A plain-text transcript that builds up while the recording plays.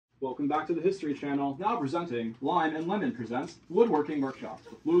Welcome back to the History Channel. Now presenting Lime and Lemon presents Woodworking Workshop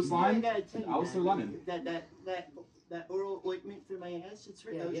with Louis Lime and Alister Lemon. That oral ointment for my ass, it's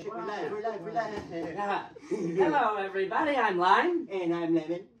for we're live. Hello, everybody. I'm Lime. And I'm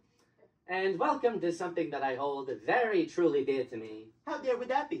Lemon. And welcome to something that I hold very truly dear to me. How dare would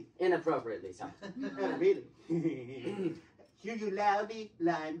that be? Inappropriately so. Oh, really? Hear you loudly,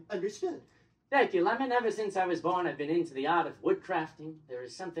 Lime. Understood. Thank you, Lemon. Ever since I was born, I've been into the art of woodcrafting. There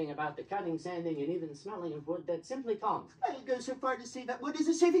is something about the cutting, sanding, and even smelling of wood that simply calms. I'd go so far to say that wood is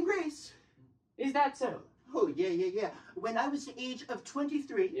a saving grace. Is that so? Oh, yeah. When I was the age of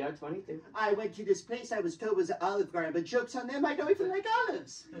 23... You're 22. I went to this place I was told was an olive garden, but joke's on them, I don't even like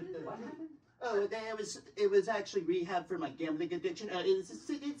olives. What happened? Oh, it was actually rehab for my gambling addiction.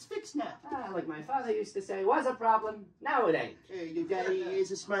 It's fixed now. Like my father used to say, was a problem, now it ain't. Your daddy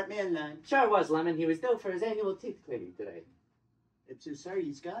is a smart man, Lime. Sure was, Lemon. He was due for his annual teeth cleaning today. I'm so sorry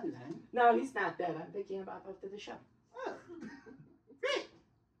he's gone, Lime. No, he's not dead. I'm picking him up after the show. Oh, great.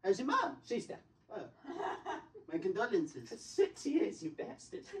 How's your mom? She's dead. Oh, my condolences. For 6 years, you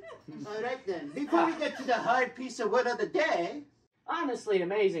bastard. All right, then. Before we get to the hard piece of wood of the day... Honestly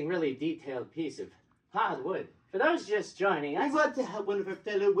amazing, really detailed piece of hard wood. For those just joining us... We want to help one of our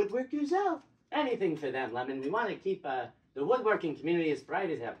fellow woodworkers out. Anything for them, Lemon. We want to keep the woodworking community as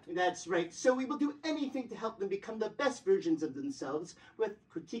bright as ever. That's right. So we will do anything to help them become the best versions of themselves, with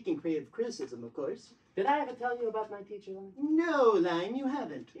critique and creative criticism, of course. Did I ever tell you about my teacher, Lemon? No, Lime, you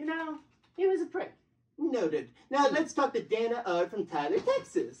haven't. You know, he was a prick. Noted. Now let's talk to Dana R. from Tyler,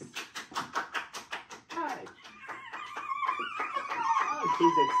 Texas. Hi. Oh,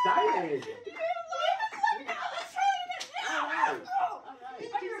 she's excited.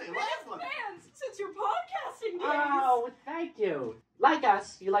 Since you're podcasting, Oh, thank you. Like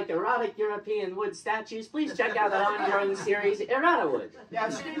us, you like erotic European wood statues, please check out our ongoing series, Erotta Wood. Yeah,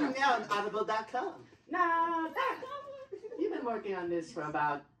 I'm streaming now on audible.com. No, you've been working on this for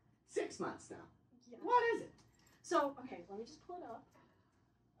about 6 months now. Yeah. What is it? So, okay, let me just pull it up.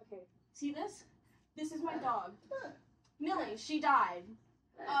 Okay, see this? This is my dog. Millie, she died.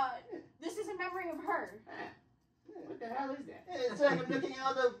 This is in memory of her. What the hell is that? It's like I'm looking at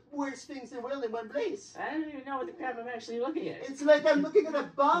all the worst things in the world in one place. I don't even know what the crap I'm actually looking at. It's like I'm looking at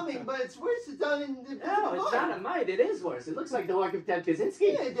a bombing, but it's worse. It's done in the No, it's not a mite. It is worse. It looks like the work of Ted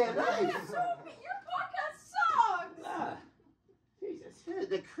Kaczynski. Yeah, damn right. Your podcast sucks! Ah, Jesus.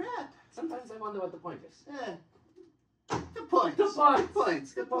 The crap. Sometimes I wonder what the point is. The points.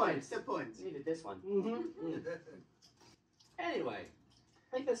 The points. Needed this one. Mm-hmm. Anyway,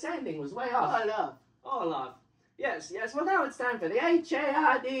 I think the sanding was way off. All off. Yes. Well, now it's time for the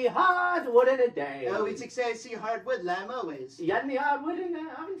H-A-R-D, hard wood of the day. Oh, it's exciting to see hardwood, Lime, always. You got any hardwood in the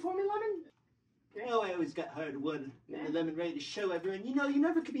oven for me, Lemon? Oh, I always got hardwood in the Lemon ready to show everyone. You know, you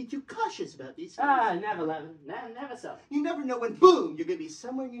never can be too cautious about these things. Never, Lemon. Never so. You never know when, boom, you're going to be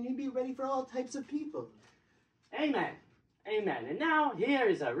somewhere and you need to be ready for all types of people. Amen. And now, here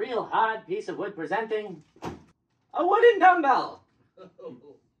is a real hard piece of wood presenting a wooden dumbbell.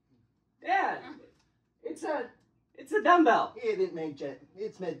 Yeah, it's a dumbbell.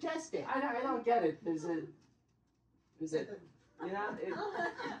 It's majestic. I don't get it. There's a, you know,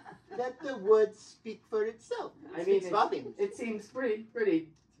 Let the wood speak for itself. It seems pretty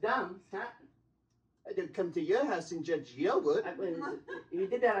dumb, huh? I didn't come to your house and judge your wood. You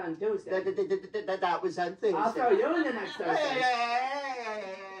did that on Tuesday. That was on Thursday. I'll throw you in the next Thursday. Hey.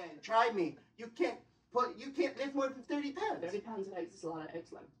 Try me. You can't lift more than 30 pounds. 30 pounds of eggs is a lot of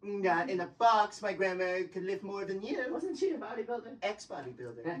eggs, Lemon. Not in a box. My grandma could lift more than you. Wasn't she a bodybuilder?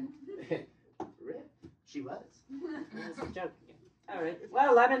 Ex-bodybuilder. Rip. She was. That's a joke again. All right.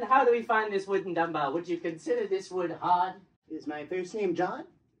 Well, Lemon, how do we find this wooden dumbbell? Would you consider this wood hard? Is my first name John?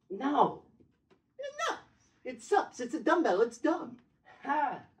 No. No. It sucks. It's a dumbbell. It's dumb.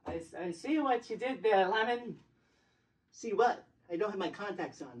 I see what you did there, Lemon. See what? I don't have my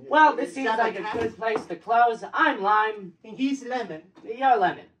contacts on. Well, this seems like a good place to close. I'm Lime. And he's Lemon. You're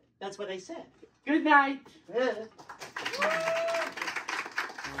Lemon. That's what I said. Good night.